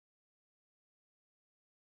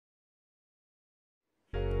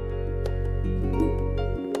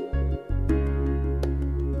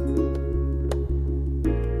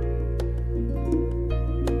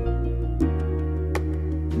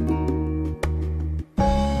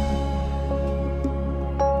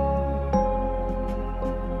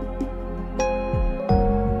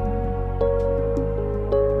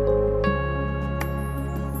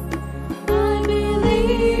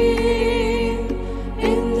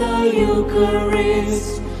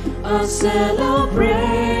Eucharist, I celebrate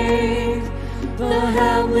the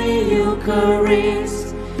Heavenly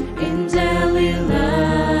Eucharist in daily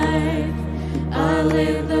life. I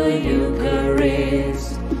live the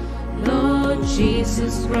Eucharist, Lord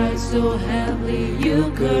Jesus Christ, O Heavenly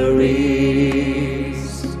Eucharist.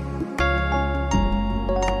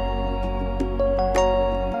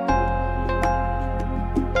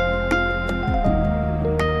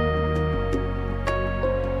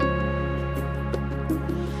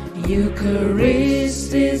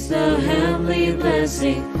 Eucharist is the heavenly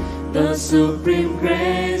blessing, the supreme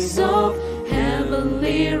grace of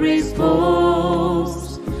heavenly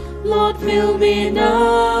repose. Lord, fill me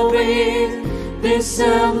now with this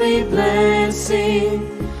heavenly blessing.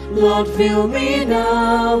 Lord, fill me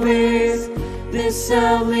now with this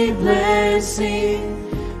heavenly blessing,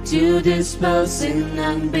 to dispel sin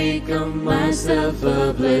and become myself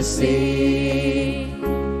a blessing.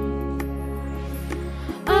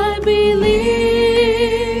 I believe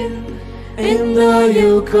in the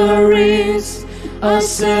Eucharist, I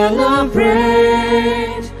celebrate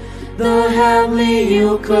the Heavenly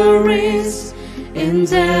Eucharist in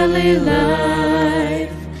daily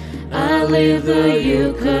life. I live the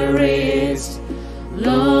Eucharist,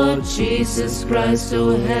 Lord Jesus Christ,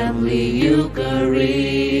 O Heavenly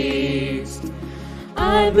Eucharist.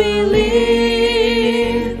 I believe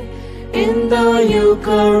in the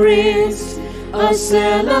Eucharist, I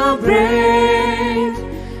celebrate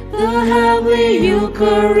the Heavenly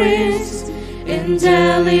Eucharist in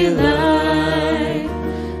daily life.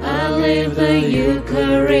 I live the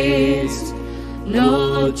Eucharist,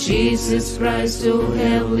 Lord Jesus Christ, O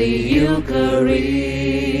Heavenly Eucharist.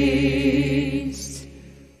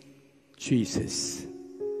 Jesus.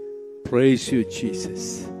 Praise you,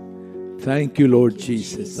 Jesus. Thank you, Lord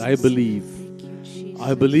Jesus. I believe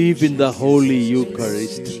in the Holy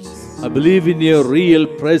Eucharist. I believe in your real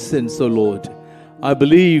presence, O Lord. I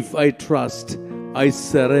believe, I trust, I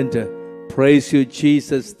surrender. Praise you,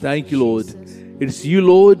 Jesus. Thank you, Lord. It's you,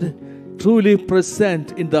 Lord, truly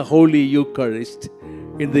present in the Holy Eucharist.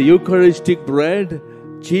 In the Eucharistic bread,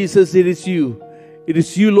 Jesus, it is you. It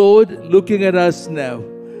is you, Lord, looking at us now,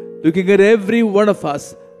 looking at every one of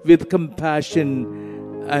us with compassion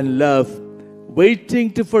and love,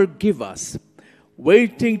 waiting to forgive us,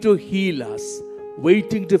 waiting to heal us,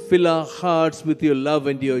 waiting to fill our hearts with your love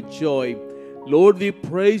and your joy. Lord, we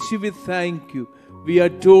praise you, we thank you, we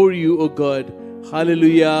adore you, O God.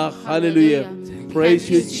 Hallelujah, hallelujah. Praise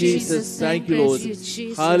you, Jesus. Thank you, Lord.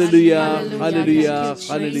 Hallelujah, hallelujah,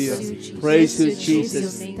 hallelujah. Praise you,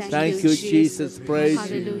 Jesus. Thank you, Jesus.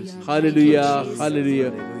 Praise you. Hallelujah,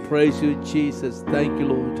 hallelujah. Praise you, Jesus. Thank you,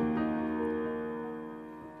 Lord.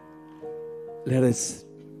 Let us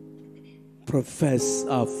profess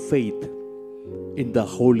our faith in the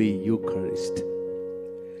Holy Eucharist.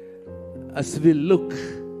 As we look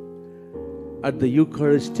at the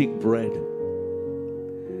Eucharistic bread,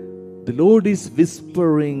 the Lord is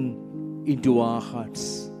whispering into our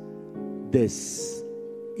hearts, this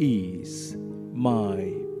is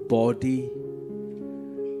my body.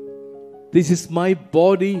 This is my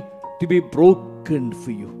body to be broken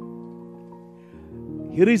for you.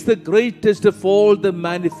 Here is the greatest of all the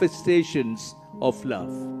manifestations of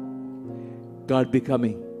love. God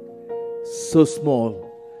becoming so small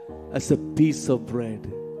as a piece of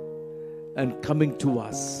bread and coming to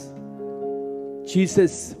us.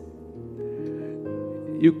 Jesus,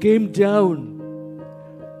 you came down,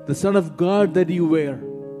 the Son of God that you were.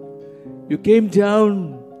 You came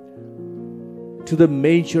down to the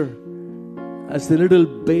manger as a little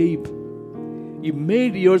babe. You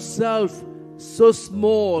made yourself so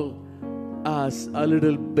small as a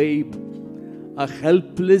little babe, a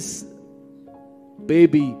helpless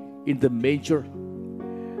baby in the manger.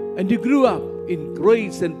 And you grew up in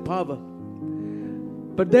grace and power.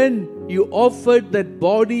 But then you offered that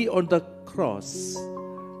body on the cross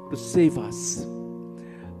to save us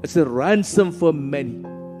as a ransom for many,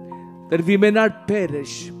 that we may not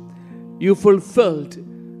perish. You fulfilled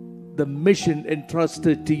the mission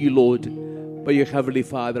entrusted to you, Lord, by your Heavenly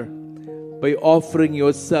Father, by offering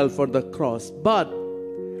yourself on the cross. But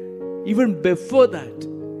even before that,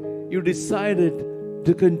 you decided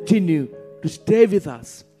to continue to stay with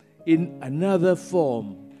us in another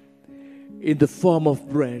form, in the form of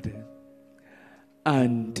bread.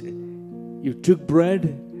 And you took bread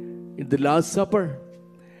in the Last Supper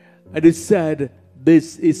and you said,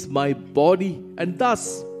 this is my body. And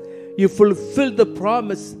thus you fulfilled the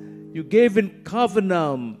promise you gave in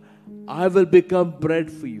Covenant. I will become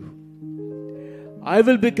bread for you. I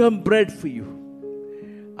will become bread for you.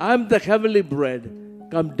 I am the heavenly bread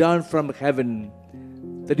come down from heaven,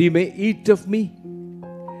 that you may eat of me,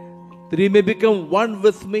 that you may become one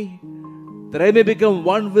with me, that I may become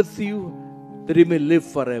one with you, that you may live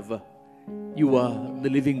forever. You are the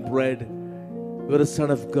living bread. You are the Son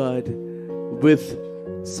of God. With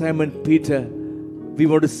Simon Peter, we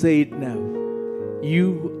want to say it now.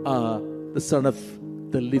 You are the Son of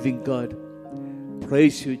the living God.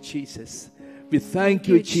 Praise you, Jesus. We thank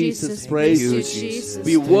you, Jesus. Praise you, Jesus.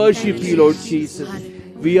 We worship you, Lord Jesus.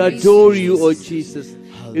 We adore you, O Jesus.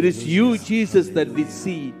 It is you, Jesus, that we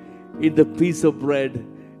see in the piece of bread.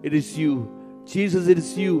 It is you. Jesus, it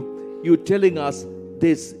is you. You're telling us,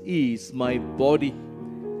 this is my body.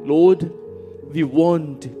 Lord, we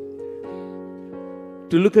want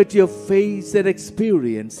to look at your face and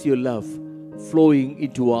experience your love flowing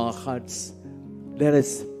into our hearts. Let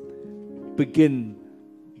us begin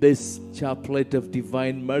this chaplet of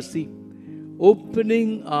divine mercy,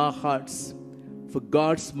 opening our hearts for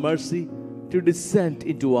God's mercy to descend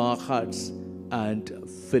into our hearts and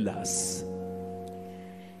fill us.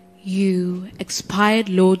 You expired,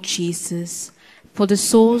 Lord Jesus, for the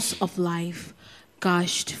source of life,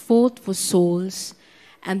 gushed forth for souls,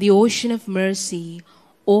 and the ocean of mercy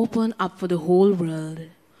opened up for the whole world.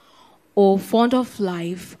 O font of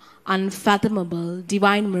life, unfathomable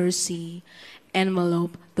divine mercy,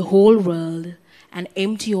 envelope the whole world and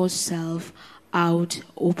empty yourself out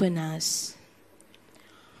open us.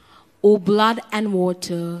 O blood and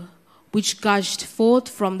water, which gushed forth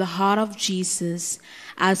from the heart of Jesus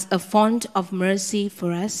as a font of mercy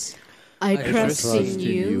for us, I trust in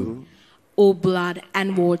you. O blood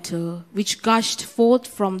and water, which gushed forth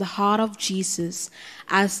from the heart of Jesus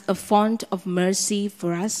as a font of mercy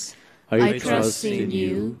for us, I trust in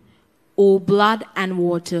you. O blood and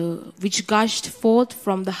water, which gushed forth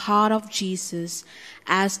from the heart of Jesus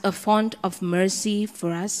as a font of mercy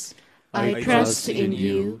for us, I trust in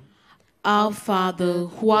you. Our Father,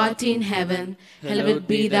 who art in heaven, hallowed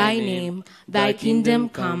be thy name. Thy kingdom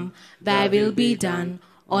come, thy will be done,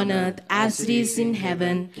 on earth as it is in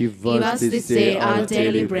heaven. Give us this day our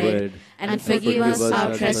daily bread, and forgive us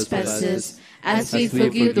our trespasses, as we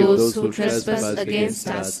forgive those who trespass against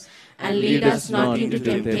us. And lead us not into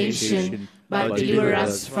temptation, but deliver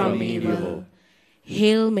us from evil.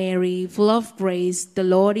 Hail Mary, full of grace, the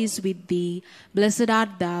Lord is with thee. Blessed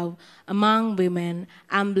art thou among women,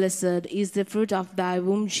 and blessed is the fruit of thy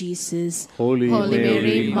womb, Jesus. Holy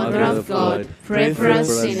Mary, Mother of God, pray for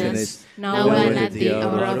us sinners, now and at the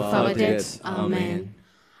hour of our death. Amen.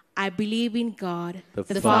 I believe in God,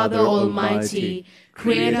 the Father Almighty,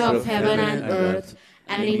 creator of heaven and earth,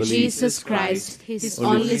 and in Jesus Christ, his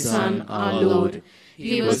only Son, our Lord.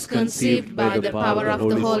 He was conceived by the power of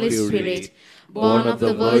the Holy Spirit, born of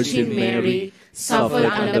the Virgin Mary, suffered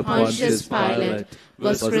under Pontius Pilate,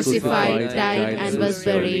 was crucified, died, and was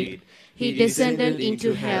buried. He descended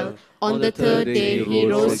into hell. On the third day he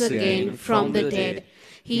rose again from the dead.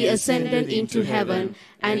 He ascended into heaven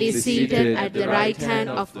and is seated at the right hand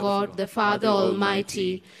of God the Father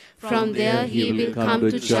Almighty. From there he will come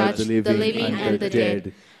to judge the living and the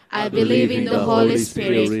dead. I believe in the Holy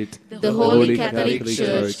Spirit, the Holy Catholic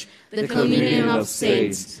Church, the communion of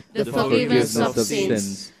saints, the forgiveness of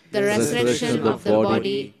sins, the resurrection of the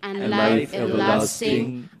body, and life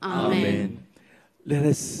everlasting. Amen. Let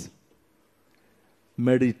us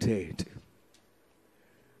meditate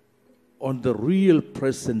on the real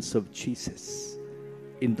presence of Jesus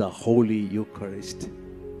in the Holy Eucharist.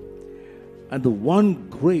 And the one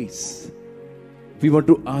grace we want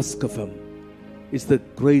to ask of Him is the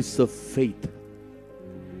grace of faith,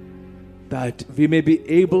 that we may be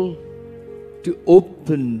able to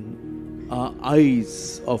open our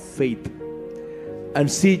eyes of faith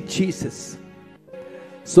and see Jesus.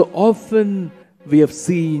 So often we have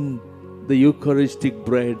seen the Eucharistic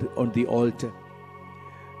bread on the altar.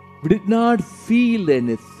 We did not feel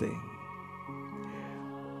anything.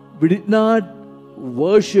 We did not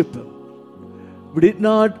worship Him. We did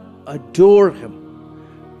not adore Him.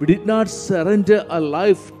 We did not surrender our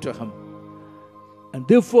life to Him. And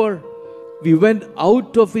therefore, we went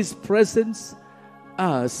out of His presence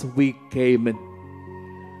as we came in.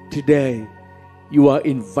 Today, you are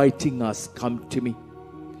inviting us, come to me.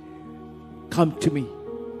 Come to me.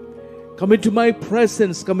 Come into my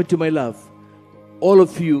presence, come into my love. All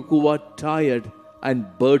of you who are tired and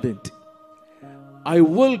burdened, I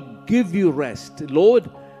will give you rest. Lord,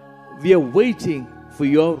 we are waiting for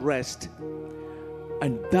your rest.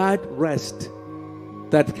 And that rest,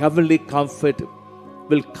 that heavenly comfort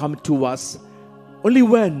will come to us only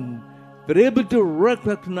when we're able to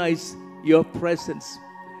recognize your presence.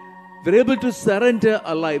 We're able to surrender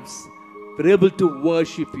our lives. We're able to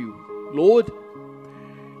worship you. Lord,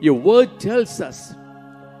 your word tells us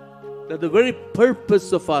that the very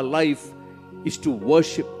purpose of our life is to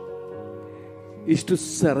worship, is to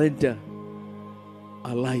surrender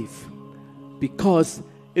our life. Because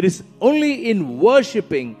it is only in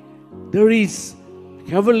worshiping there is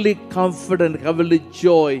heavenly comfort and heavenly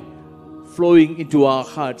joy flowing into our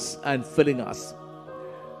hearts and filling us.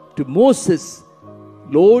 To Moses,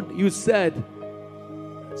 Lord, you said,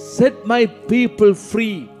 set my people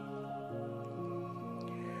free,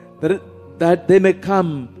 that they may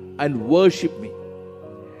come and worship me.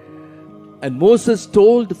 And Moses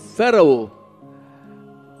told Pharaoh,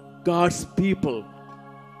 God's people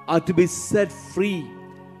are to be set free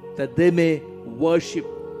that they may worship.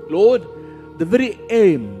 Lord, the very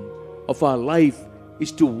aim of our life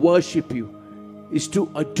is to worship you, is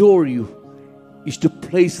to adore you, is to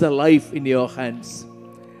place our life in your hands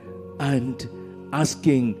and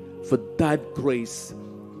asking for that grace,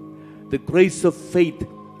 the grace of faith.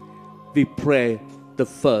 We pray the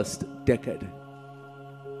first decade.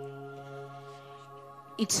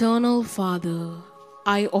 Eternal Father,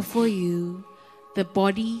 I offer you the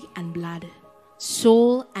body and blood,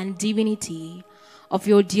 soul and divinity of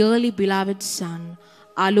your dearly beloved Son,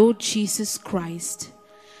 our Lord Jesus Christ,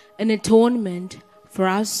 an atonement for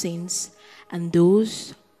our sins and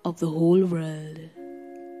those of the whole world.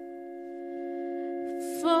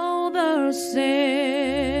 For the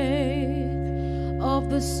sake of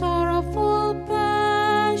the sorrowful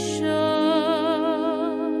passion,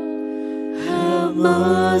 have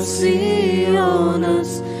mercy on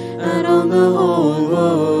us and on the whole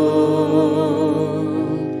world.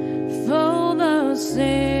 For the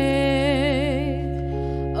sake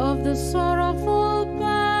of the sorrowful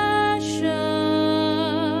passion,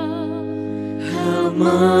 have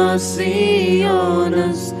mercy on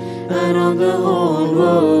us and on the whole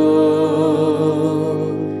world.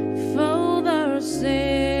 For the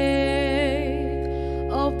sake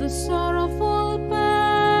of the sorrowful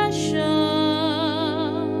passion,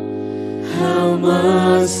 have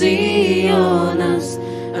mercy on us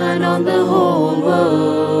and on the whole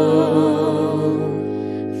world.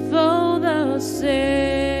 For the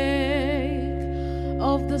sake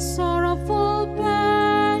of the sorrowful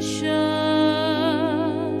passion,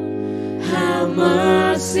 have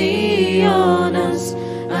mercy on us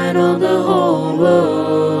and on the whole world.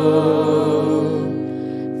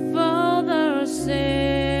 For the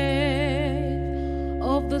sake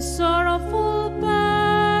of the sorrowful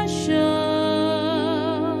passion,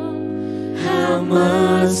 have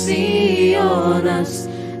mercy on us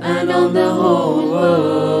and on the whole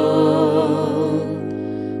world.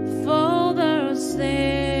 For the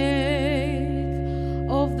sake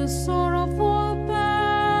of the sorrowful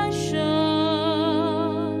passion,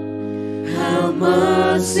 have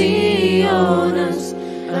mercy on us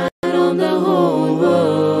and on the whole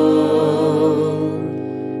world.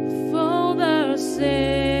 For the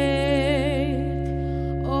sake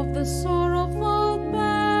of the sorrowful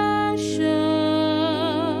passion,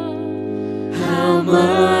 have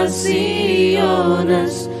mercy on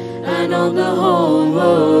us and on the whole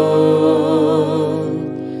world.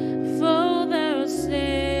 For the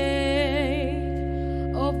sake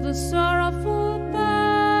of the sorrowful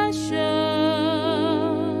passion,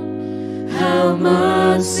 have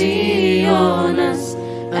mercy on us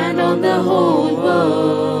and on the whole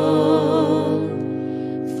world.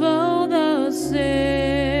 For the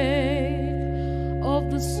sake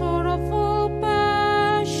of the sorrowful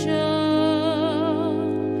passion,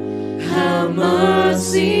 have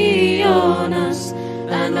mercy on us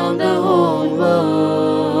and on the whole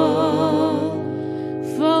world.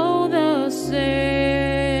 For the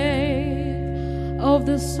sake of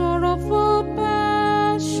the sorrowful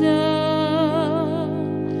passion,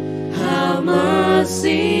 have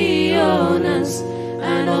mercy on us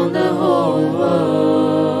and on the whole world.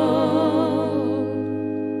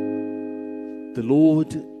 The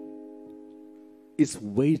Lord is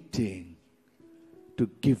waiting to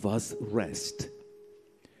give us rest.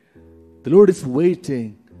 The Lord is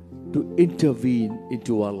waiting to intervene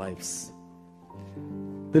into our lives.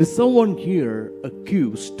 There is someone here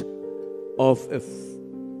accused of a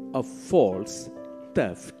false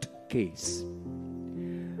theft case.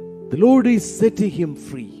 The Lord is setting him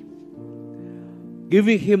free,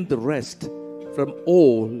 giving him the rest from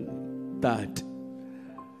all that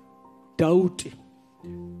doubt,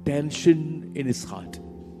 tension in his heart.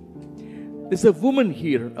 There's a woman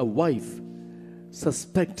here, a wife,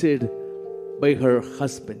 suspected by her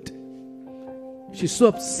husband. She's so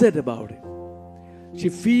upset about it. She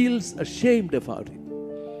feels ashamed about it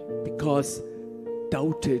because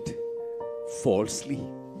doubted falsely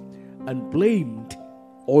and blamed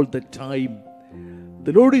all the time.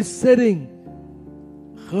 The Lord is setting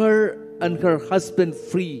her and her husband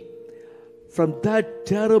free from that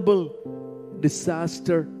terrible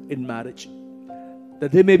disaster in marriage,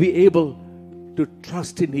 that they may be able to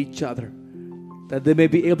trust in each other, that they may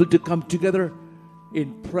be able to come together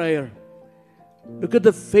in prayer. Look at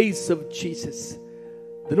the face of Jesus.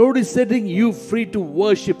 The Lord is setting you free to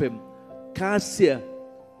worship Him. Cassia,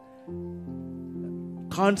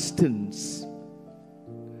 Constance,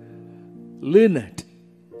 Lynette,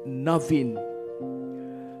 Naveen.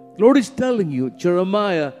 The Lord is telling you,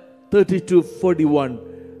 Jeremiah 32:41,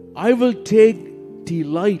 I will take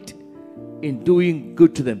delight in doing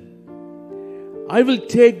good to them. I will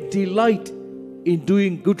take delight in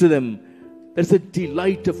doing good to them. That's the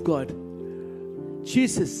delight of God.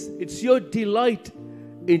 Jesus, it's your delight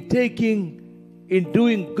in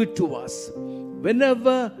doing good to us.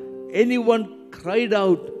 Whenever anyone cried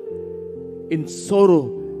out in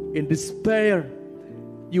sorrow, in despair,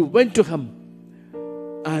 you went to Him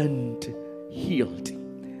and healed,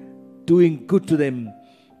 doing good to them.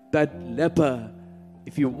 That leper,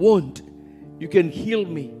 if you want, you can heal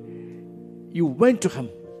me. You went to Him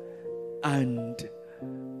and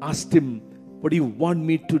asked Him, what do you want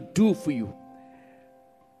me to do for you?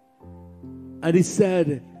 And he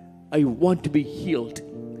said, I want to be healed.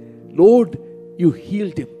 Lord, you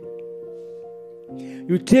healed him.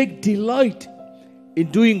 You take delight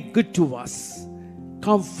in doing good to us,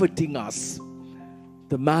 comforting us.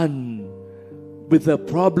 The man with a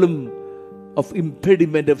problem of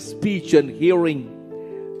impediment of speech and hearing,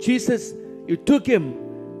 Jesus, you took him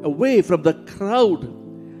away from the crowd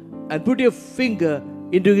and put your finger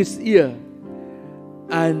into his ear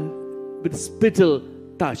and with spittle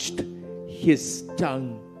touched his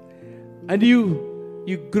tongue. And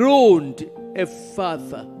you groaned,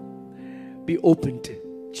 Ephphatha, be opened.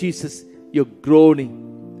 Jesus, you're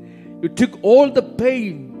groaning. You took all the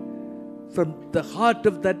pain from the heart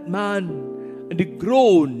of that man and you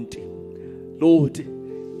groaned. Lord,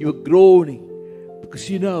 you are groaning because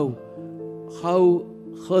you know how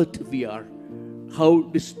hurt we are, how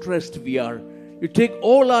distressed we are. You take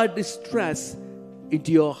all our distress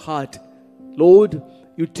into your heart. Lord,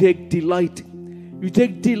 you take delight. You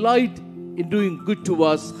take delight in doing good to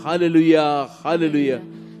us. Hallelujah, hallelujah.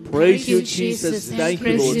 Praise you, Jesus. Thank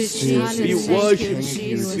you, Lord. We worship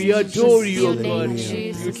you. We adore you, O God.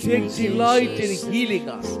 You take delight in healing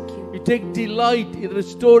us. You take delight in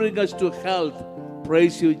restoring us to health.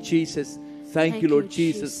 Praise you, Jesus. Thank you, Lord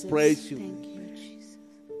Jesus. Praise you.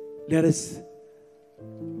 Let us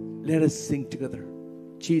sing together.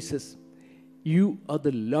 Jesus, you are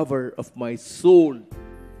the lover of my soul.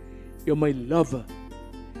 You're my lover.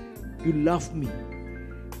 You love me.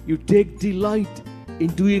 You take delight in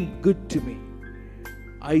doing good to me.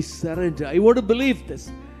 I surrender. I want to believe this.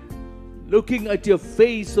 Looking at your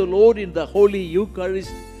face, O Lord, in the Holy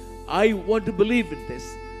Eucharist, I want to believe in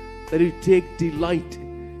this, that you take delight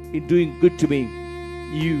in doing good to me.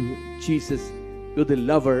 You, Jesus, you're the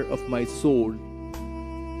lover of my soul.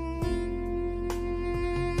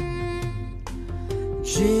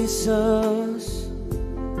 Jesus,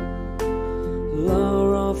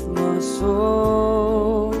 lover of my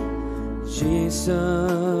soul.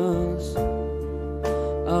 Jesus,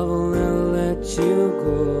 I will never let you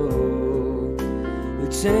go.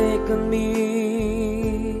 You've taken me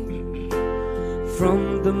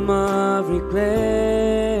from the miry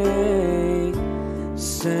clay,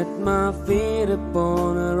 set my feet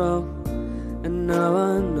upon a rock, and now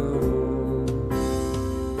I know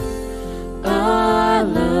I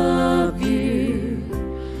love you,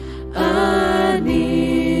 I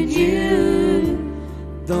need you.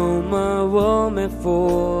 Though my world may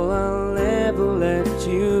fall, I'll never let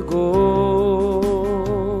you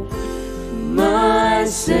go. My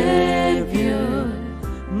Savior,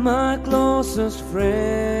 my closest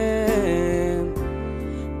friend,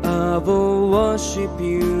 I will worship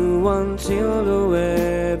you until the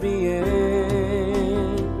very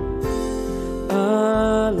end.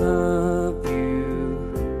 I love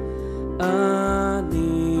you, I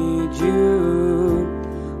need you.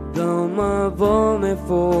 Though my world may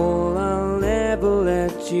fall, I'll never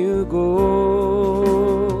let you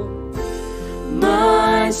go.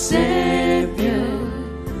 My Savior,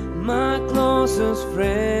 my closest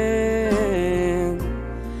friend,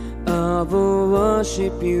 I will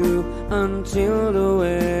worship you until the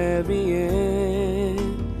very end.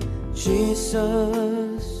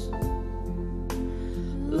 Jesus,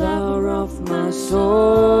 lover of my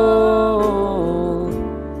soul.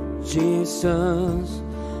 Jesus,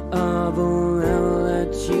 I will never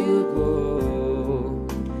let you go.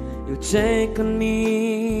 You've taken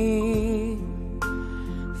me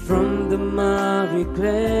from the miry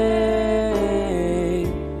clay,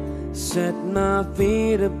 set my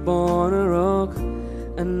feet upon a rock,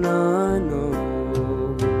 and now I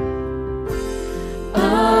know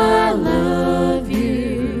I love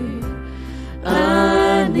you,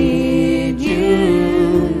 I need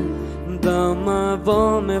you. Though my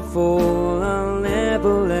fall may fall, I'll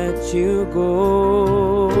never let you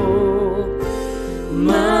go.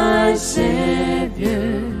 My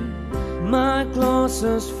Savior, my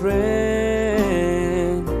closest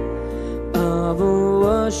friend, I will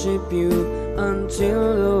worship you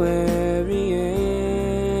until the very end.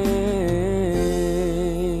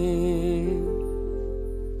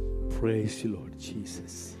 Praise you, Lord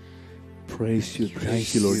Jesus. Praise you.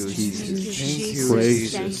 Thank you, Lord Jesus. Thank you,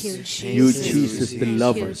 Praise Thank you, you, Jesus, the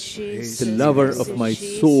lover, the lover of my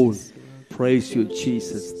soul. Praise you,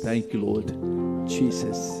 Jesus. Thank you, Lord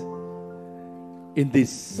Jesus. In this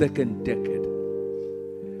second decade,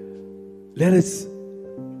 let us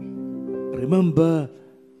remember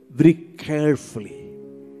very carefully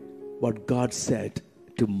what God said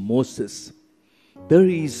to Moses. There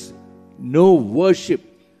is no worship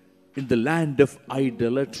in the land of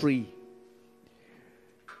idolatry.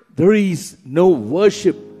 There is no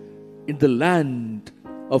worship in the land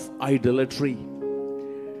of idolatry.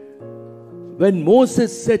 When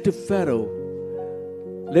Moses said to Pharaoh,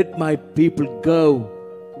 "Let my people go,"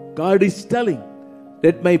 God is telling,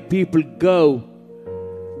 "Let my people go."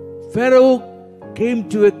 Pharaoh came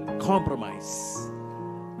to a compromise.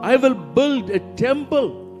 "I will build a temple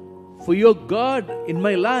for your God in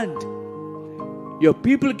my land. Your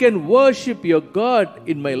people can worship your God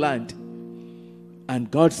in my land."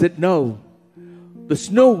 And God said, "No, there's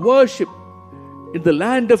no worship in the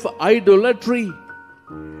land of idolatry."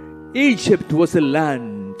 Egypt was a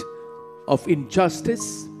land of injustice,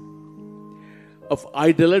 of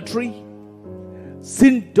idolatry.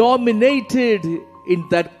 Sin dominated in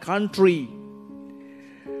that country,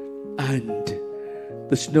 and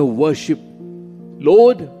there's no worship.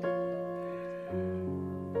 Lord,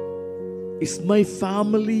 is my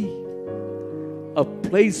family a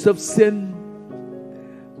place of sin,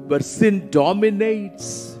 where sin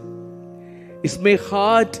dominates? Is my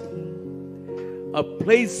heart a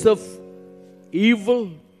place of evil,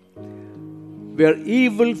 where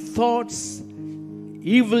evil thoughts,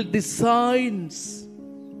 evil designs,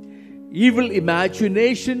 evil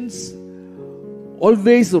imaginations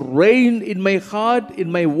always reign in my heart,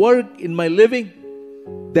 in my work, in my living?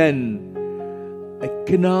 Then I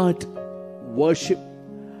cannot worship.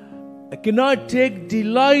 I cannot take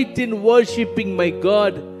delight in worshiping my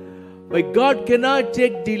God. My God cannot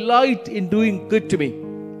take delight in doing good to me.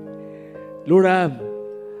 Lord,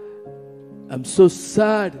 I'm so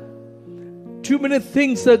sad. Too many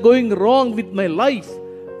things are going wrong with my life,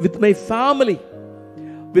 with my family,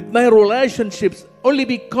 with my relationships, only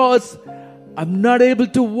because I'm not able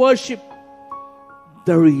to worship.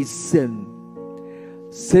 There is sin.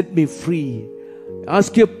 Set me free.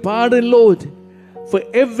 Ask your pardon, Lord, for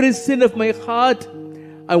every sin of my heart.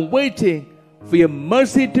 I'm waiting for your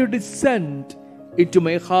mercy to descend into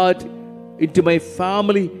my heart, into my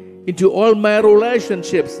family, into all my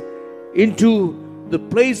relationships, into the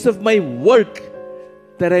place of my work,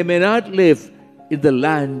 that I may not live in the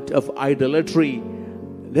land of idolatry.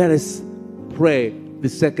 Let us pray the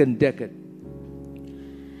second decade.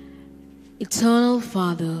 Eternal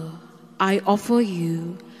Father, I offer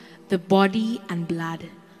you the body and blood,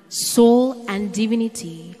 soul and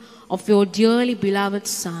divinity of your dearly beloved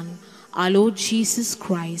Son, our Lord Jesus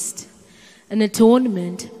Christ, an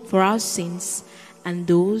atonement for our sins and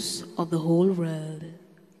those of the whole world.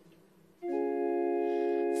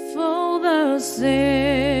 For the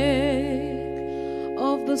sake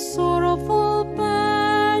of the sorrowful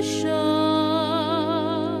passion,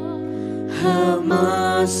 have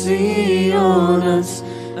mercy on us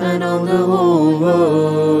and on the whole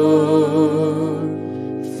world.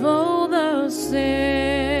 for the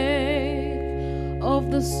sake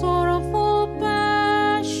of the sorrowful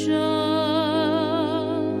passion,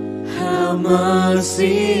 Have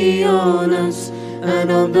mercy on us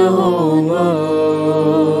and on the whole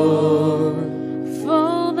world.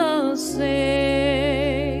 for the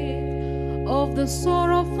sake of the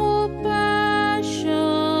sorrowful passion,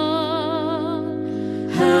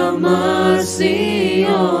 Have mercy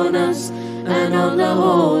on us and on the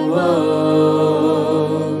whole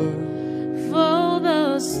world. for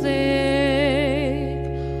the sake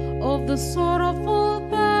of the sorrowful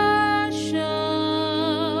passion,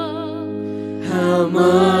 Have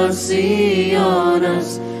mercy on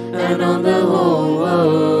us and on the whole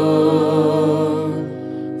world.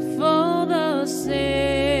 for the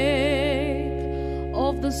sake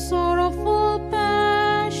of the sorrowful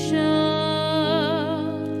passion,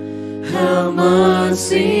 have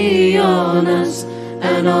mercy on us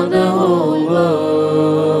and on the whole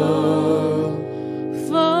world.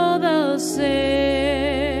 For the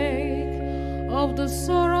sake of the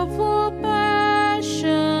sorrowful passion,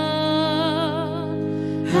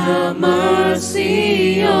 Have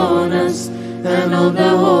mercy on us and on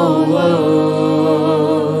the whole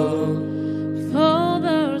world. for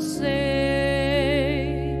the sake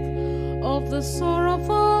of the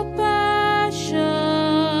sorrowful passion,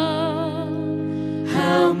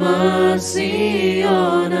 Have mercy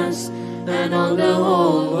on us and on the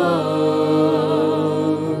whole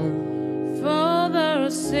world. for the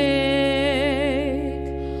sake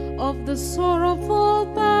of the sorrowful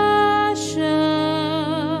passion,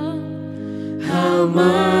 Have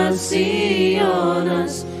mercy on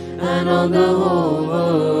us and on the whole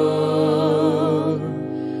world.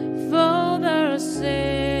 for the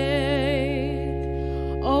sake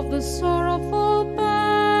of the sorrowful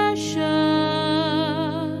passion,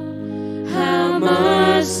 Have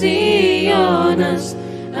mercy on us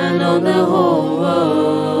and on the whole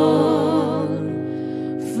world.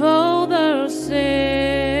 for the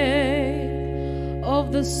sake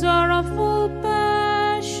of the sorrowful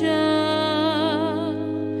passion,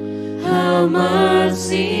 Have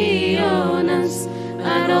mercy on us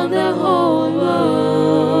and on the whole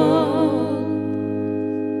world.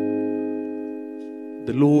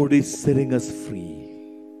 The Lord is setting us free.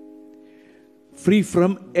 Free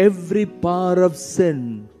from every power of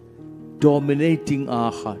sin dominating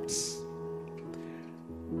our hearts.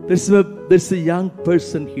 There's a young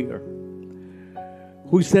person here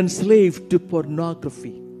who is enslaved to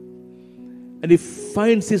pornography. And he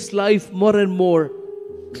finds his life more and more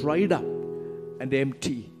dried up and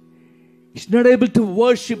empty. He's not able to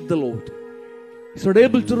worship the Lord. He's not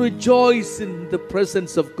able to rejoice in the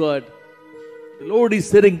presence of God. The Lord is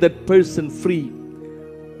setting that person free.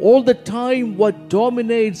 All the time, what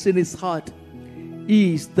dominates in his heart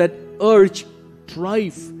is that urge,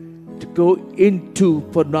 drive to go into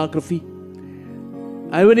pornography.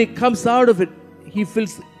 And when he comes out of it, he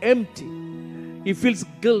feels empty. He feels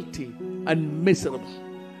guilty and miserable.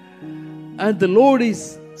 And the Lord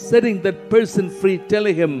is setting that person free,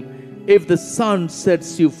 telling him, if the Son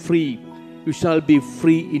sets you free, you shall be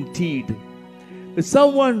free indeed. If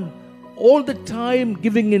someone all the time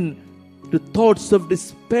giving in to thoughts of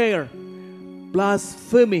despair,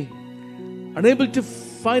 blasphemy, unable to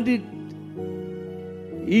find it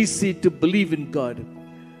easy to believe in God,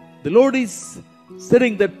 the Lord is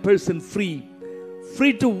setting that person free,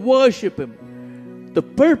 free to worship Him. The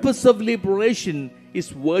purpose of liberation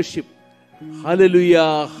is worship.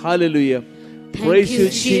 Hallelujah, hallelujah. Praise you,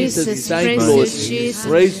 Jesus. Thank you, Lord.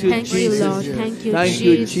 Praise you, Jesus. Thank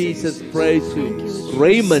you, Jesus. Praise you.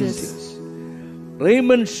 Raymond,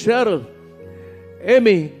 Cheryl,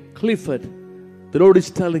 Amy, Clifford. The Lord is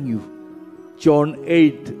telling you, John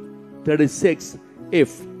 8:36,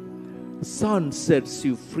 if the Son sets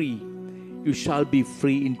you free, you shall be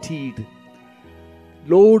free indeed.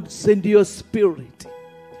 Lord, send your Spirit.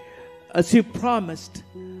 As you promised,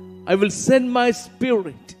 I will send my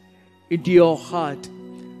Spirit into your heart,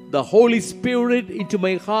 the Holy Spirit into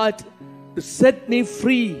my heart, to set me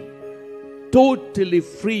free, totally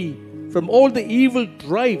free from all the evil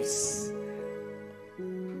drives,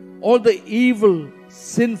 all the evil,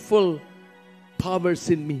 sinful powers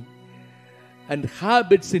in me and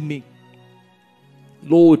habits in me.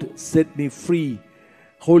 Lord, set me free.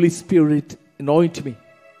 Holy Spirit, anoint me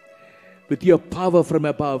with your power from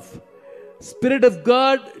above. Spirit of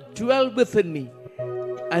God, dwell within me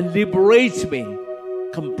and liberate me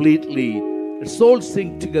completely. Let's all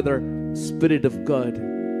sing together, Spirit of God.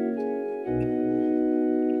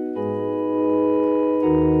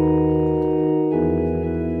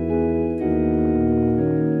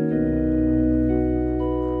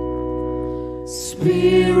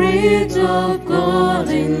 Spirit of God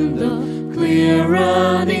in the clear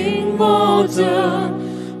running water,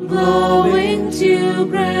 blowing to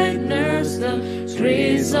greatness the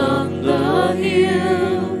trees on the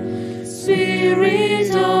hill.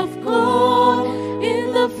 Spirit of God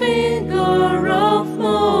in the finger of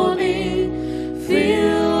morning,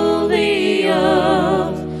 fill the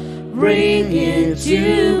earth, bring it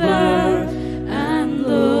to birth, and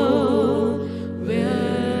blow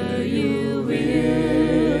where you will.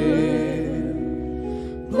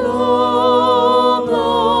 Blow,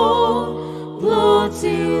 blow, blow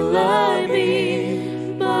till I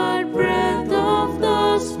be by breath of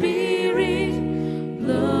the Spirit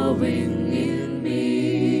blowing in me.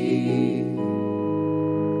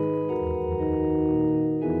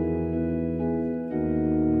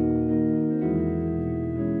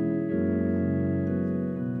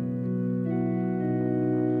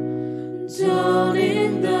 Down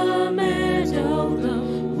in the meadow, the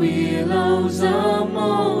willows are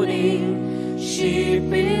moaning.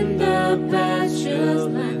 Sheep in the pastures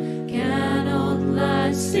land cannot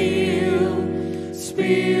lie still.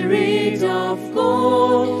 Spirit of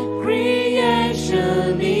God,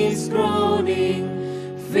 creation is groaning.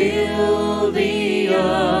 Fill the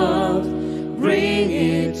earth, bring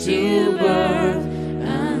it to birth,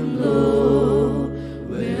 and blow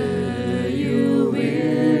where you will.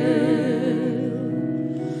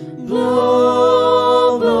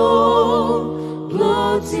 Blow, blow,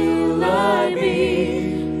 blow till I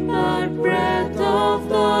be that breath of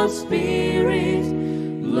the Spirit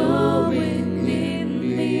blowing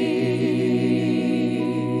in me.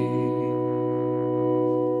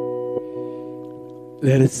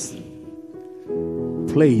 Let us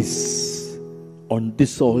place on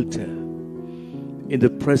this altar, in the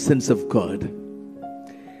presence of God,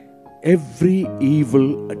 every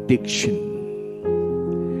evil addiction,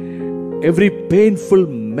 every painful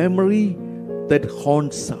memory that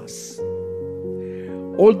haunts us,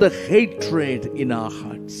 all the hatred in our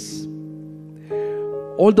hearts,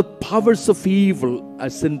 all the powers of evil,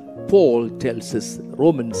 as St. Paul tells us,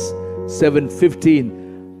 Romans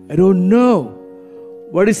 7:15. I don't know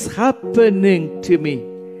what is happening to me.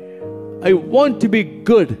 I want to be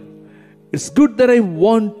good. It's good that I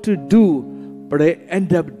want to do, but I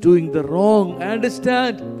end up doing the wrong. I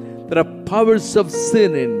understand there are powers of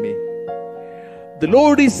sin in me. The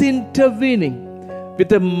Lord is intervening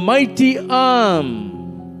with a mighty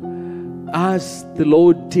arm, as the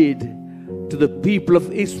Lord did to the people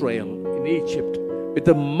of Israel in Egypt. With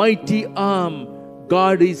a mighty arm,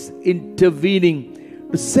 God is intervening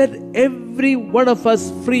to set every one of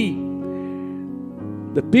us free.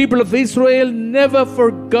 The people of Israel never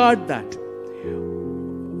forgot that.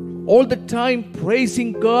 All the time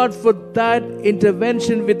praising God for that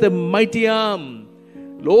intervention with a mighty arm.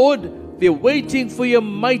 Lord, we are waiting for your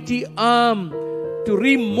mighty arm to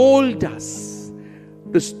remold us,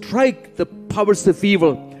 to strike the powers of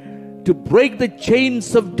evil, to break the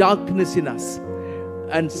chains of darkness in us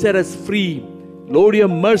and set us free. Lord, your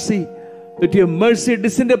mercy, let your mercy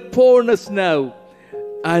descend upon us now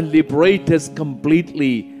and liberate us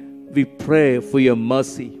completely. We pray for your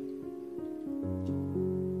mercy.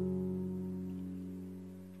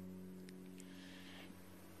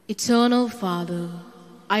 Eternal Father,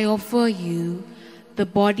 I offer you the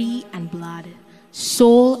body and blood,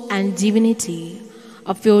 soul and divinity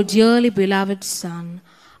of your dearly beloved Son,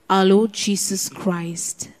 our Lord Jesus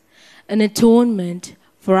Christ, an atonement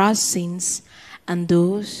for our sins and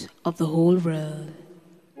those of the whole world.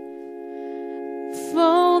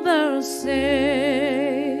 For the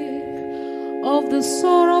sake of the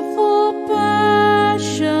sorrowful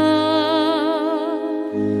passion,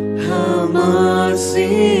 have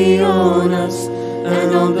mercy on us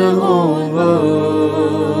and on the whole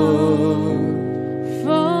world.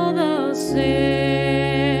 For the sake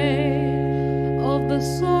of the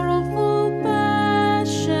sorrowful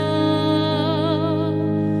passion,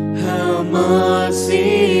 have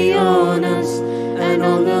mercy on us and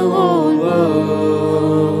on the whole world.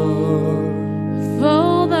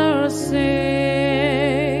 for the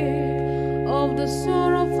sake of the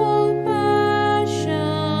sorrowful passion,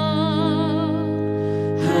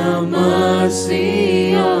 Have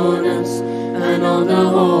mercy on us and on the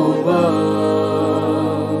whole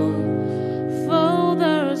world. for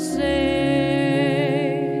the sake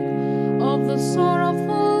of the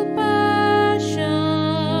sorrowful passion,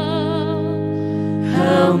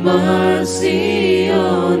 Have mercy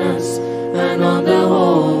on us and on the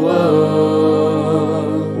whole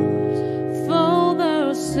world. for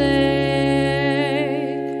the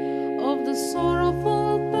sake of the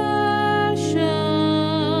sorrowful passion,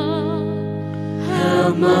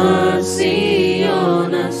 Have mercy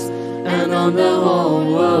on us and on the whole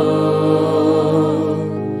world.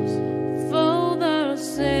 for the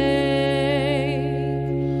sake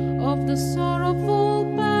of the sorrowful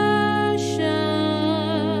passion,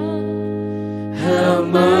 Have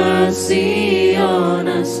mercy on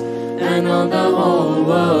us and on the whole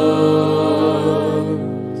world.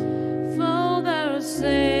 for the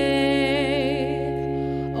sake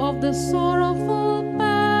of the sorrowful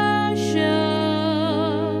passion,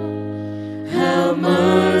 Have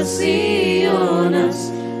mercy on us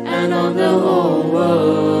and on the whole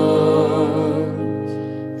world.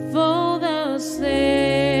 for the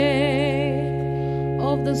sake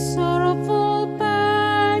of the sorrowful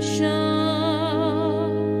passion,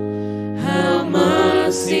 Have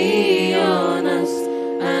mercy on us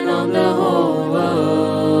and on the whole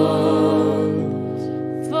world.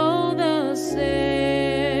 for the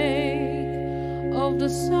sake of the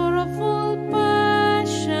sorrowful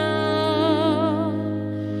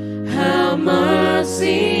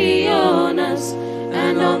mercy on us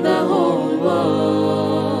and on the whole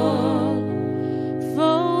world.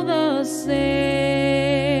 For the sake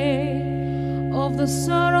of the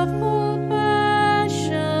sorrowful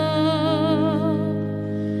passion,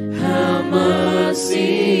 Have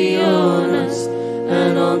mercy on us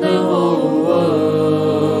and on the whole world.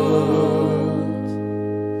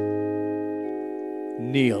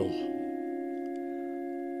 Neil,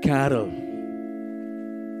 Carol,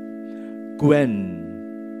 Gwen,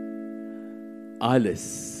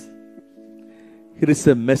 Alice, here is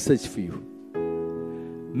a message for you.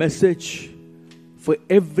 Message for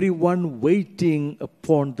everyone waiting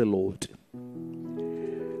upon the Lord.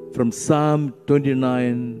 From Psalm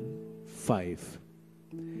 29:5.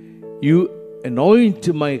 You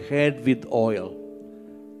anoint my head with oil,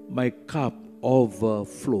 my cup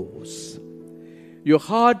overflows. Your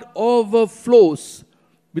heart overflows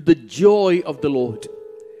with the joy of the Lord.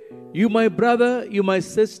 You, my brother, you, my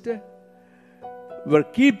sister, were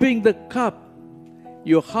keeping the cup,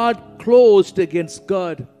 your heart closed against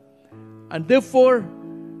God. And therefore,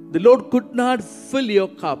 the Lord could not fill your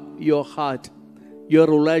cup, your heart, your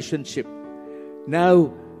relationship.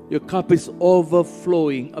 Now, your cup is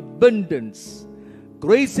overflowing, abundance,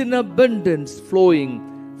 grace in abundance flowing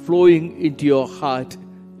into your heart.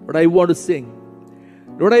 What I want to sing,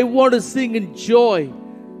 Lord, I want to sing in joy.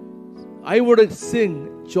 I want to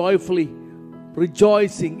sing joyfully,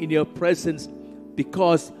 rejoicing in your presence,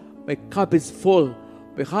 because my cup is full.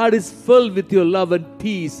 My heart is filled with your love and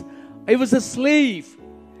peace. I was a slave.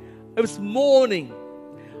 I was mourning.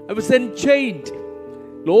 I was enchained.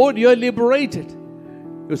 Lord, you are liberated.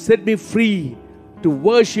 You set me free to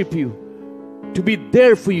worship you, to be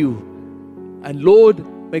there for you. And Lord,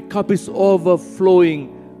 my cup is overflowing.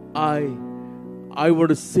 I want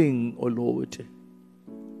to sing, oh Lord.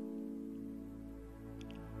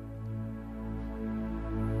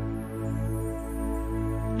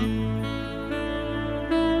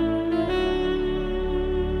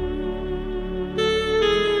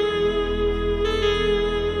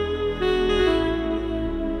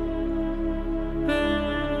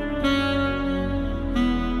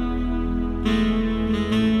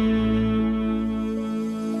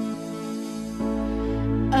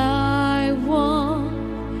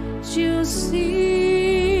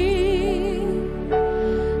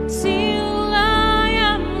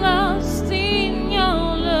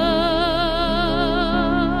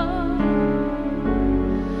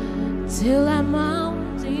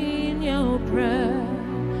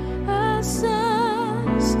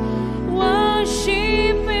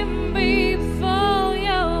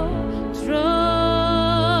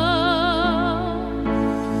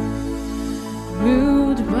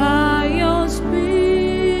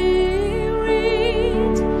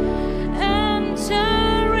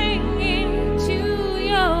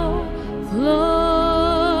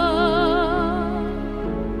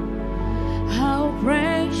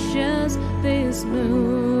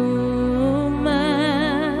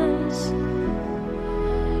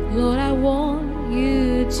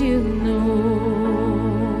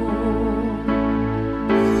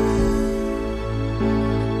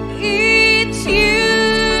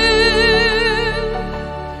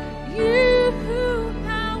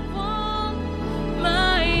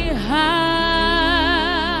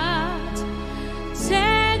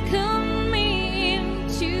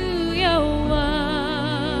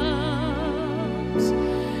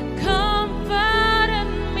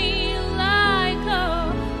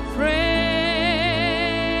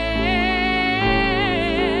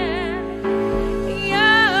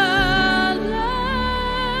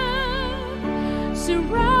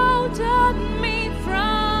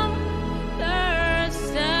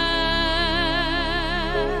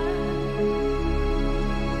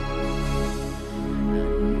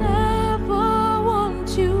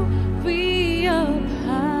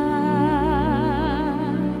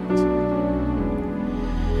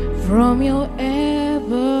 From your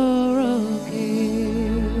ever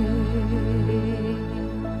again.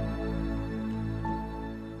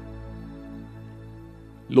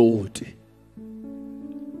 Lord,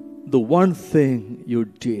 the one thing you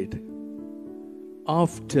did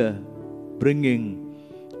after bringing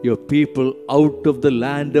your people out of the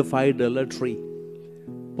land of idolatry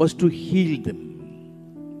was to heal them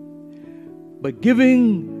by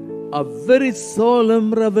giving a very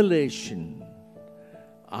solemn revelation.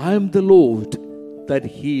 I am the Lord that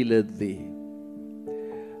healeth thee.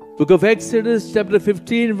 Book of Exodus chapter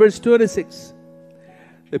 15 verse 26.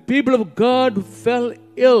 The people of God fell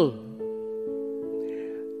ill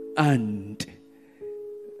and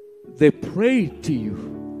they prayed to you.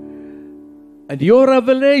 And your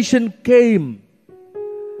revelation came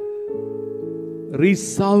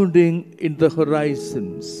resounding in the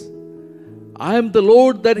horizons. I am the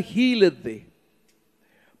Lord that healeth thee.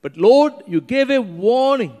 But Lord, you gave a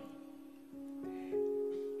warning.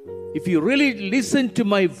 If you really listen to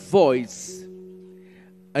my voice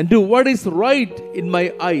and do what is right in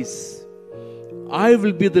my eyes, I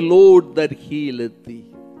will be the Lord that healeth thee.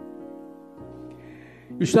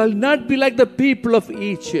 You shall not be like the people of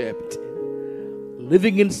Egypt,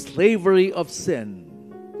 living in slavery of sin.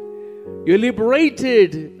 You are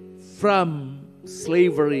liberated from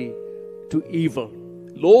slavery to evil.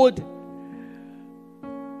 Lord,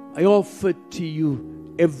 I offer to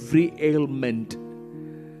you every ailment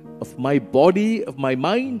of my body, of my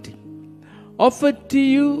mind. Offer to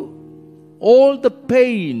you all the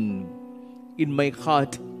pain in my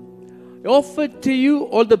heart. I offer to you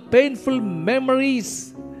all the painful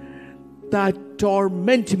memories that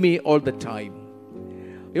torment me all the time.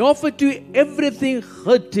 I offer to you everything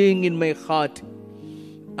hurting in my heart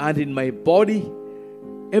and in my body.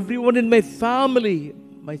 Everyone in my family,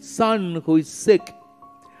 my son who is sick,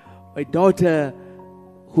 my daughter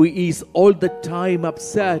who is all the time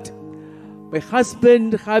upset, my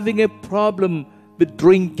husband having a problem with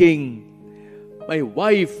drinking, my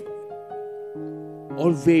wife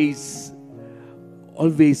always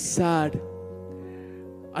sad.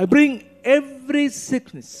 I bring every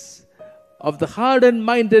sickness of the heart and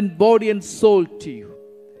mind and body and soul to you.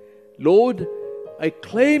 Lord, I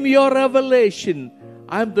claim your revelation.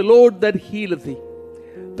 I am the Lord that healeth thee.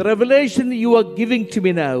 The revelation you are giving to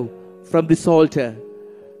me now from this altar,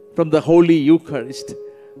 from the Holy Eucharist.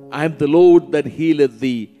 I am the Lord that healeth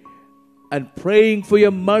thee. And praying for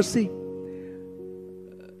your mercy,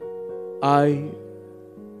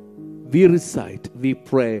 we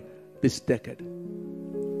pray this decade.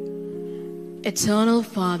 Eternal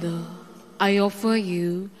Father, I offer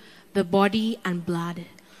you the body and blood,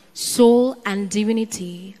 soul and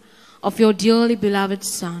divinity of your dearly beloved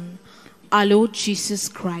Son, our Lord Jesus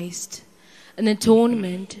Christ, an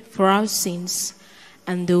atonement for our sins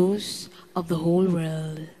and those of the whole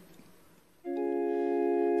world.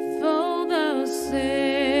 For the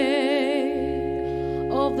sake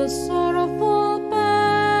of the sorrowful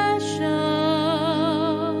passion,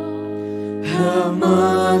 have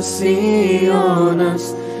mercy on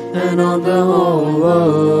us and on the whole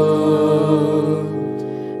world.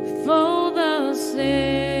 For the sake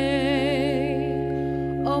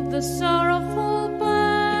of the sorrowful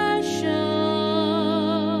passion,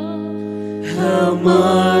 have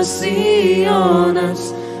mercy on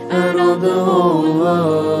us and on the whole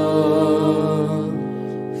world.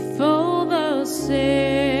 For the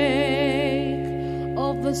sake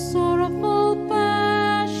of the sorrowful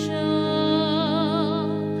passion,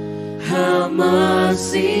 have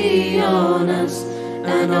mercy on us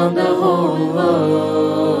and on the whole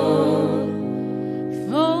world.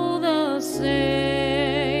 For the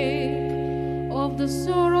sake of the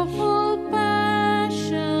sorrowful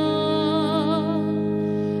passion,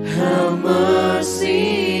 have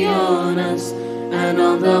mercy on us and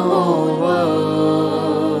on the whole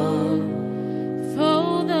world.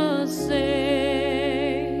 For the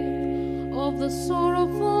sake of the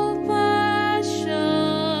sorrowful passion,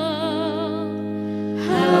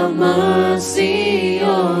 have mercy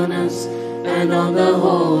on us and on the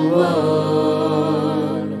whole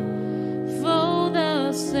world. For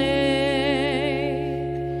the sake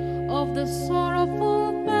of the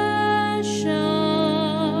sorrowful passion,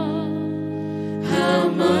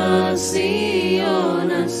 have mercy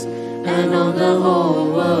on us and on the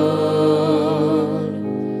whole world.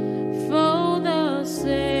 for the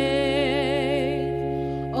sake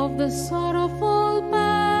of the sorrowful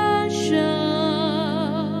passion,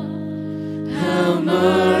 Have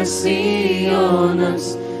mercy on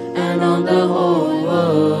us and on the whole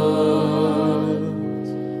world.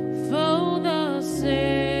 for the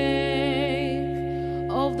sake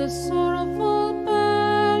of the sorrowful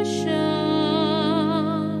passion,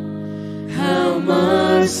 Have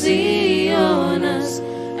mercy on us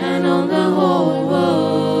and on the whole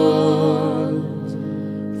world.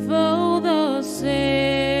 for the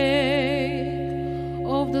sake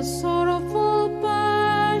of the sorrowful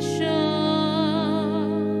passion,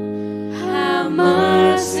 Have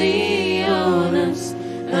mercy on us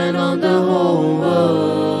and on the whole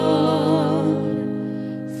world.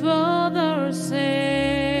 for the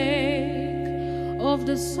sake of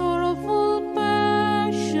the sorrowful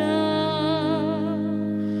passion,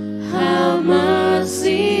 Have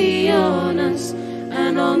mercy on us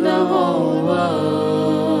and on the whole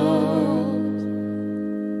world.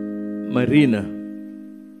 Marina,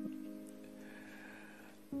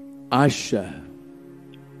 Asha,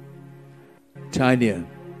 Tanya,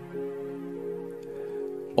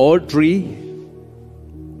 Audrey,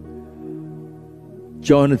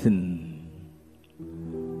 Jonathan,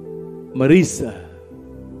 Marisa,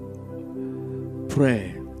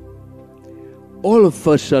 pray. All of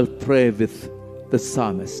us shall pray with the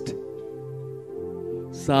psalmist.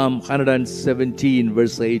 Psalm 117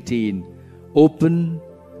 verse 18. Open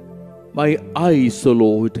my eyes, O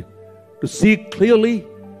Lord, to see clearly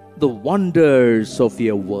the wonders of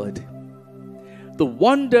your word. The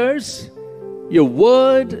wonders your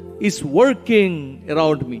word is working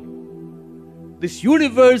around me. This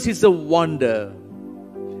universe is a wonder.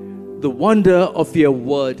 The wonder of your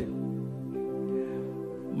word.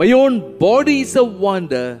 My own body is a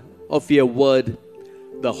wonder of your word.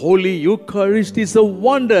 The Holy Eucharist is a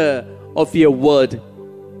wonder of your word.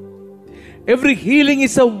 Every healing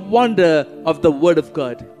is a wonder of the word of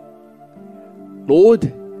God.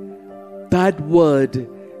 Lord, that word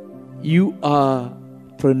you are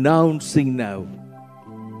pronouncing now.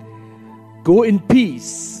 Go in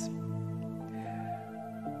peace.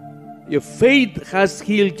 Your faith has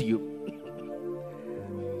healed you.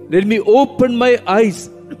 Let me open my eyes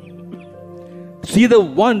to see the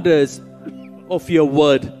wonders of your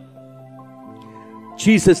word.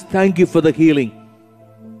 Jesus, thank you for the healing.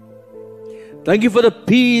 Thank you for the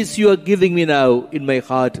peace you are giving me now in my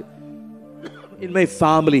heart, in my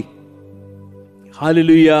family.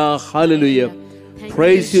 Hallelujah, hallelujah.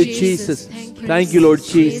 Praise you, Jesus. Thank you, Lord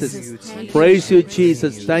Jesus. Praise you,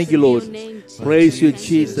 Jesus. Thank you, Lord. Praise you,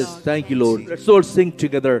 Jesus. Thank you, Lord. Let's all sing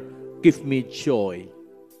together. Give me joy.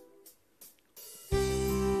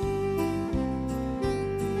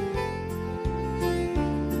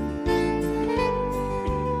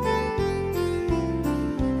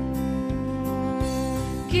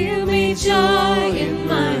 Give me joy in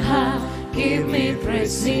my heart, give me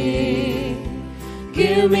praise.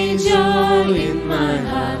 Give me joy in my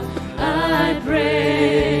heart, I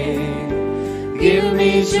pray. Give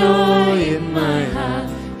me joy in my heart,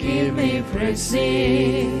 give me praise.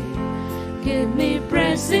 Give me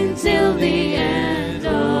praise till the end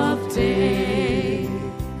of day.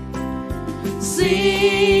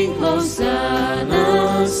 Sing,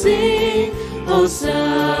 Hosanna, sing,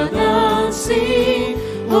 Hosanna, sing.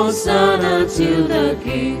 Hosanna to the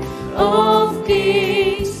King of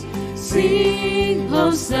Kings. Sing,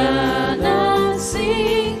 Hosanna,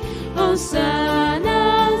 sing,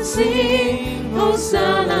 Hosanna, sing,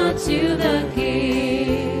 Hosanna to the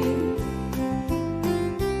King.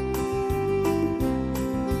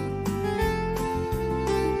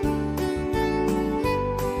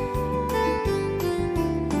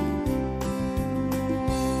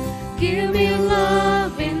 Give me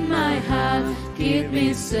love in my heart, give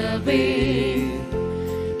me serving.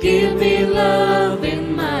 Give me love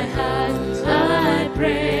in my heart, I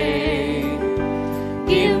pray.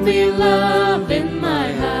 Give me love in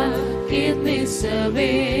my heart, give me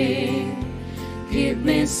serving. Give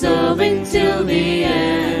me serving till the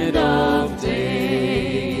end of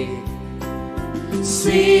day.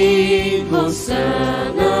 Sing,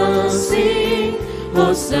 Hosanna, sing,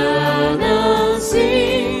 Hosanna,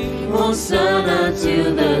 sing, Hosanna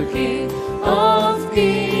to the King of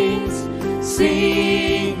Kings.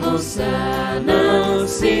 Sing, Hosanna,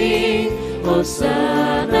 sing,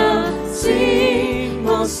 Hosanna, sing,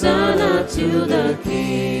 Hosanna to the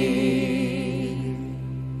King.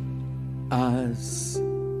 As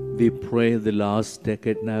we pray the last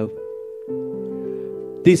decade now,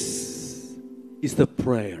 this is the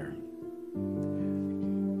prayer.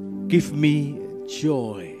 Give me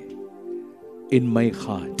joy in my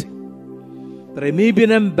heart, that I may be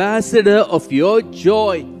an ambassador of your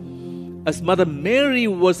joy, as Mother Mary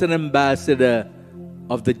was an ambassador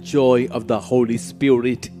of the joy of the Holy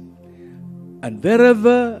Spirit. And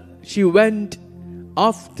wherever she went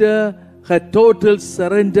after her total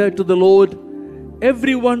surrender to the Lord,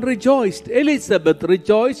 everyone rejoiced. Elizabeth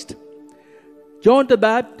rejoiced. John the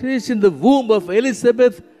Baptist in the womb of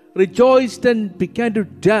Elizabeth rejoiced and began to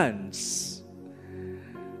dance.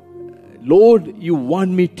 Lord, you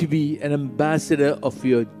want me to be an ambassador of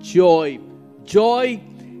your joy. Joy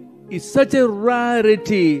is such a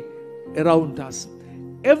rarity around us.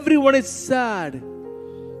 Everyone is sad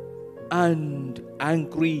and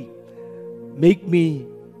angry. Make me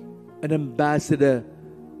an ambassador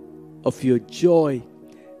of your joy.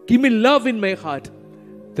 Give me love in my heart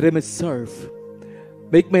that I may serve.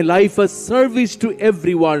 Make my life a service to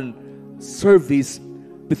everyone. Service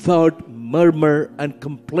without murmur and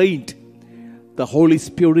complaint. The Holy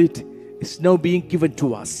Spirit is now being given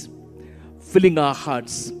to us, filling our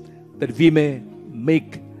hearts, that we may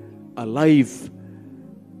make a life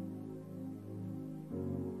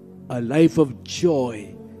of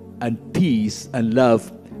joy and peace and love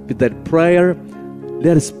With that prayer,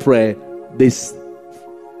 let us pray this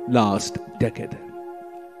last decade.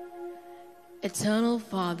 Eternal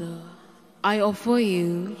Father, I offer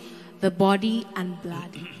you the body and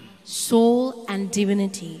blood, soul and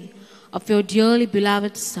divinity of your dearly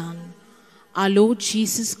beloved Son, our Lord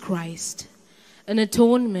Jesus Christ, an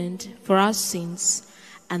atonement for our sins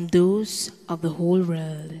and those of the whole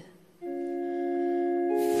world.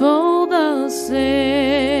 For the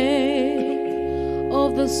sake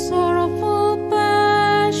of the sorrowful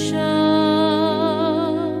passion,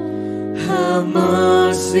 have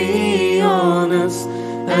mercy on us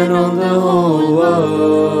and on the whole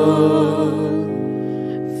world.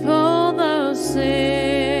 For the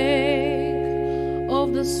sake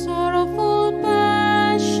of the sorrowful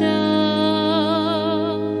passion,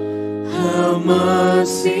 have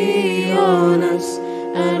mercy on us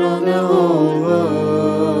and on the whole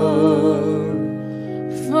world.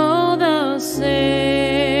 For the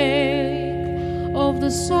sake of the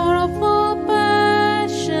sorrowful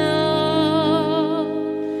passion,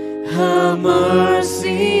 have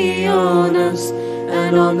mercy on us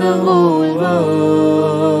and on the whole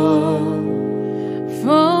world.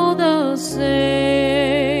 for the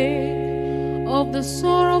sake of the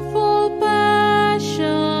sorrowful passion,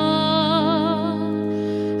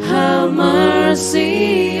 Have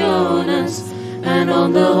mercy on us and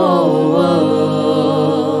on the whole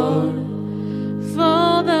world.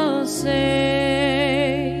 for the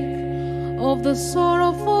sake of the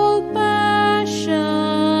sorrowful passion,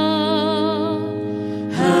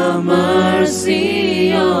 Have mercy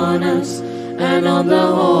on us and on the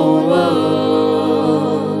whole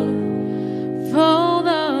world. for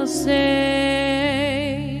the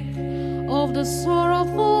sake of the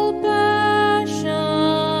sorrowful passion,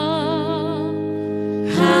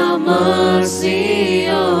 Have mercy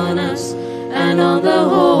on us and on the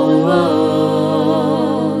whole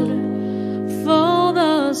world. for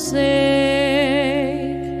the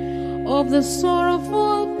sake of the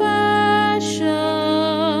sorrowful passion,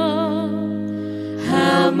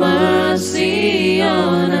 Have mercy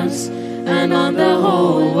on us and on the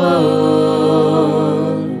whole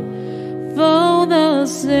world. for the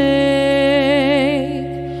sake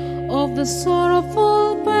of the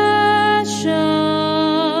sorrowful passion,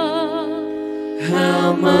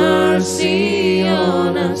 Have mercy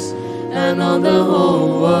on us and on the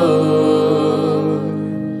whole world.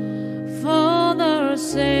 for the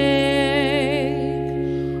sake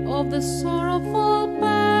of the sorrowful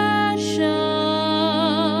passion,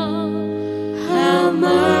 Have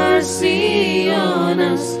mercy on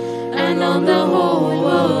us and on the whole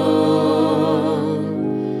world.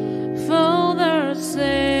 for the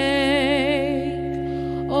sake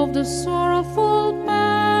of the sorrowful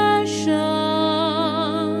passion,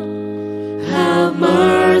 Have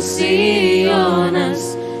mercy on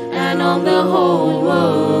us and on the whole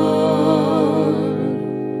world.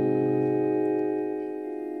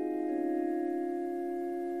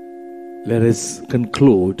 Let us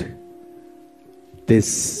conclude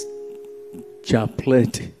this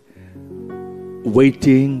chaplet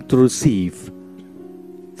waiting to receive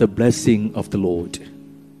the blessing of the Lord.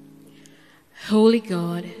 Holy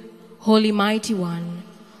God, Holy Mighty One,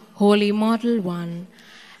 Holy Immortal One,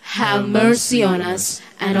 have mercy on us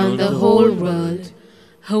and on the whole world.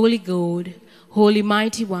 Holy God, Holy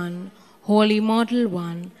Mighty One, Holy Immortal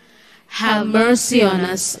One, have mercy on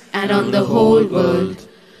us and on the whole world.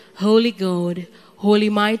 Holy God, Holy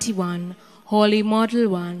Mighty One, Holy Immortal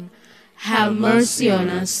One, have mercy on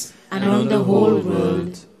us and on the whole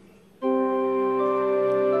world.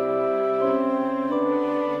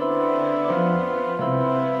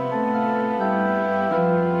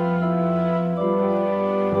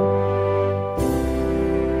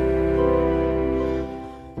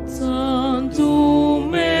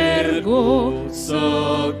 Sanctum ergo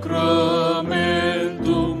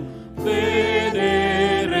sacramentum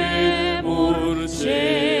vederemur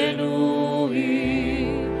celui,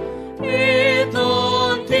 et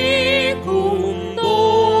antiquum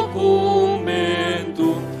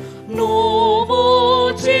documentum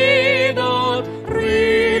novo cedat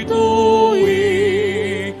ritui,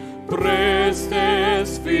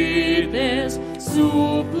 prestes fides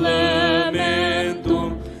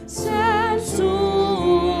supplementum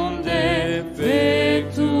sensum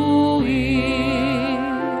defectui.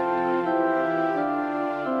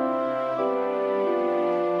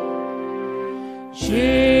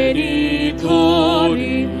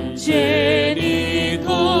 Genitori, genitoque,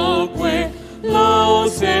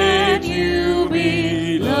 laus et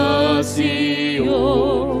jubilatio,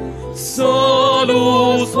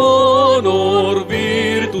 salus honor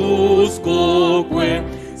virtus quoque,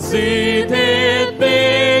 sit et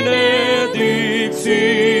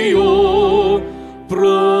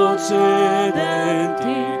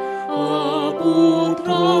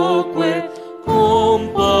proque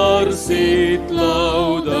comparsit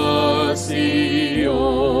laudatio.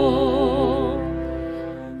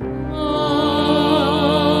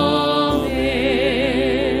 Amen.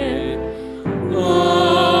 Amen.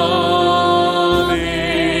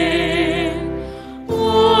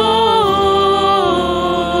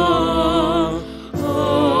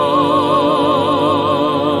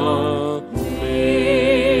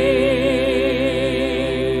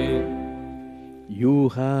 You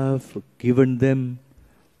have given them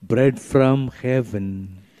bread from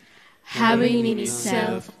heaven. having in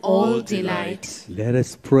itself all delight. Let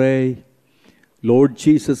us pray. Lord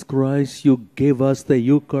Jesus Christ, you gave us the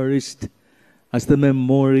Eucharist as the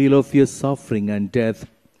memorial of your suffering and death.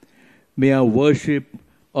 May our worship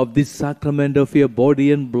of this sacrament of your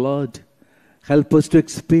body and blood help us to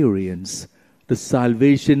experience the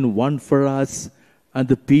salvation won for us and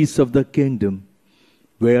the peace of the kingdom,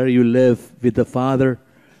 where you live with the Father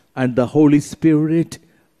and the Holy Spirit,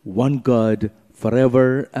 one God,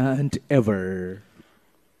 forever and ever.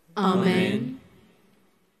 Amen.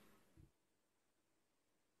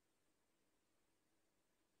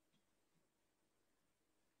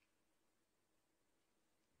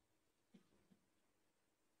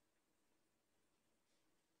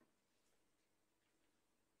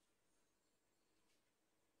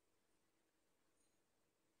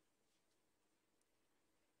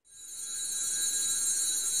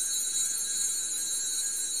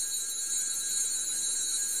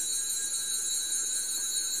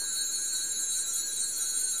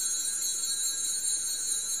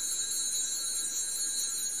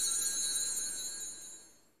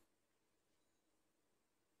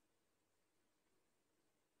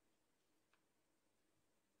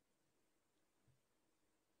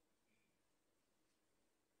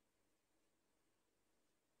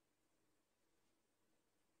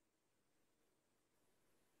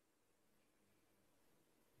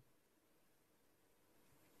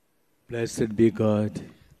 Blessed be God.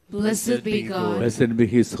 Blessed be God. Blessed be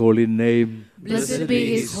his holy name. Blessed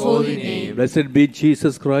be his holy name. Blessed be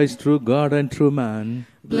Jesus Christ, true God and true man.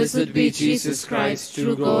 Blessed be Jesus Christ,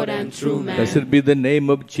 true God and true man. Blessed be the name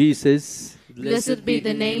of Jesus. Blessed be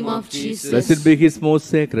the name of Jesus. Blessed be his most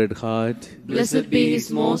sacred heart. Blessed be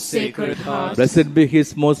his most sacred heart. Blessed be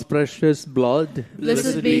his most precious blood.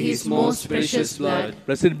 Blessed be his most precious blood.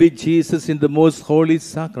 Blessed be Jesus in the most holy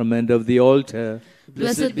sacrament of the altar.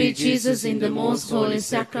 Blessed be Jesus in the most holy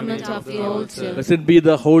sacrament of the altar. Blessed be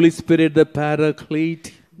the Holy Spirit, the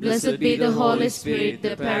Paraclete. Blessed be the Holy Spirit,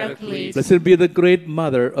 the Paraclete. Blessed be the great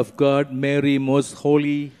Mother of God, Mary, most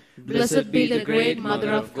holy. Blessed be the great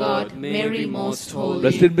Mother of God, Mary, most holy.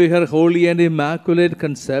 Blessed be her holy and immaculate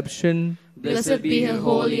conception. Blessed be her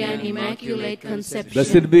holy and immaculate conception.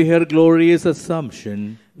 Blessed be her glorious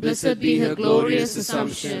assumption. Blessed be her glorious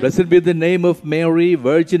assumption. Blessed be the name of Mary,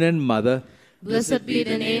 Virgin and Mother. Blessed be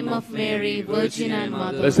the name of Mary, Virgin and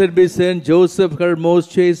Mother. Blessed be Saint Joseph, her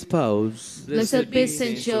most chaste spouse. Blessed be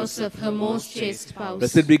Saint Joseph, her most chaste spouse.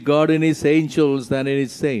 Blessed be God in his angels and in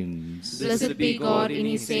his saints. Blessed be God in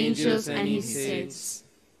his angels and his saints.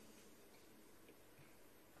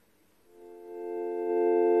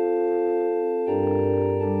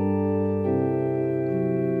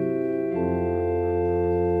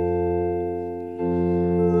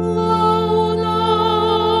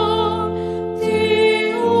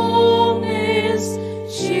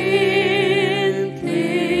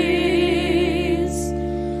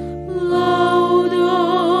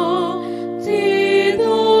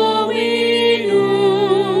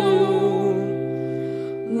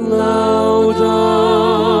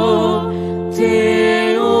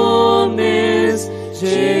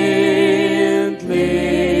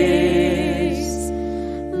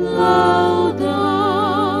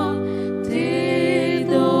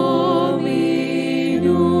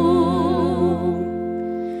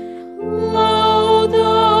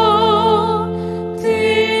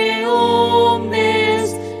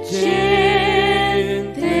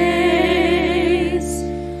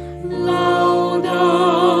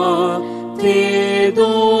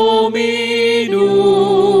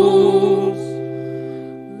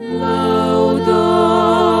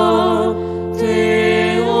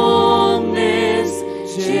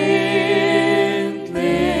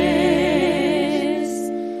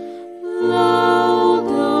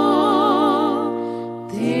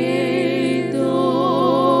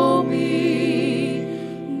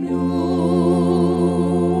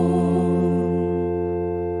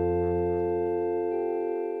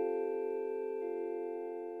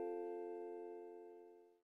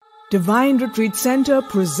 Divine Retreat Centre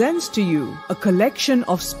presents to you a collection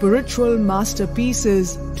of spiritual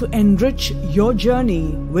masterpieces to enrich your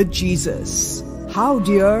journey with Jesus. How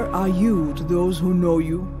dear are you to those who know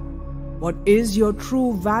you? What is your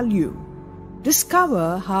true value?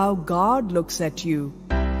 Discover how God looks at you.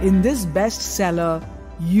 In this bestseller,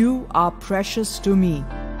 You Are Precious to Me.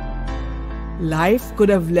 Life could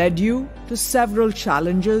have led you to several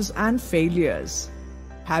challenges and failures.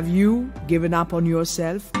 Have you given up on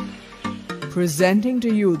yourself? Presenting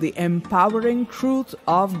to you the empowering truth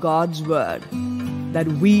of God's Word, that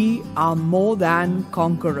we are more than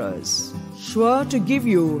conquerors, sure to give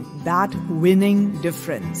you that winning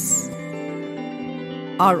difference.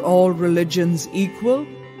 Are all religions equal?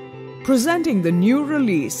 Presenting the new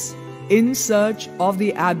release, In Search of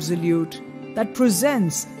the Absolute, that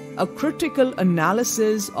presents a critical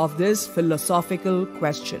analysis of this philosophical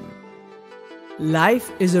question.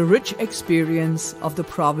 Life is a rich experience of the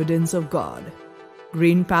providence of God.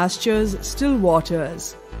 Green Pastures, Still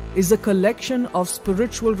Waters is a collection of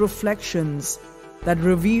spiritual reflections that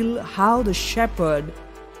reveal how the shepherd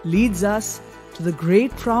leads us to the great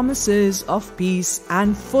promises of peace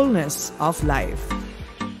and fullness of life.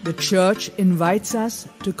 The Church invites us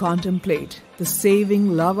to contemplate the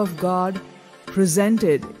saving love of God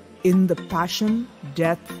presented in the passion,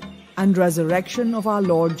 death, and resurrection of our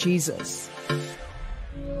Lord Jesus.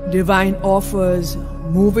 Divine offers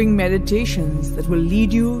moving meditations that will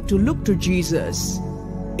lead you to look to Jesus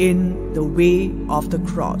in the way of the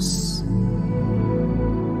cross.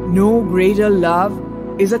 No Greater Love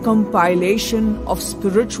is a compilation of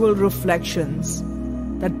spiritual reflections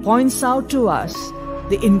that points out to us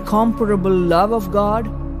the incomparable love of God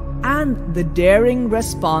and the daring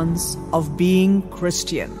response of being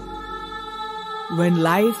Christian. When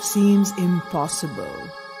life seems impossible,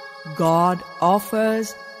 God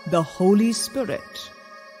offers the Holy Spirit,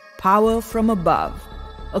 power from above,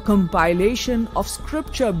 a compilation of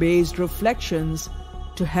scripture-based reflections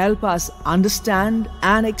to help us understand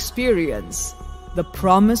and experience the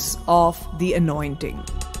promise of the anointing.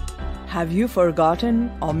 Have you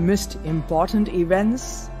forgotten or missed important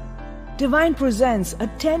events? Divine presents a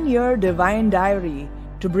 10-year Divine Diary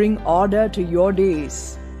to bring order to your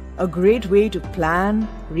days, a great way to plan,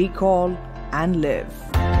 recall, and live.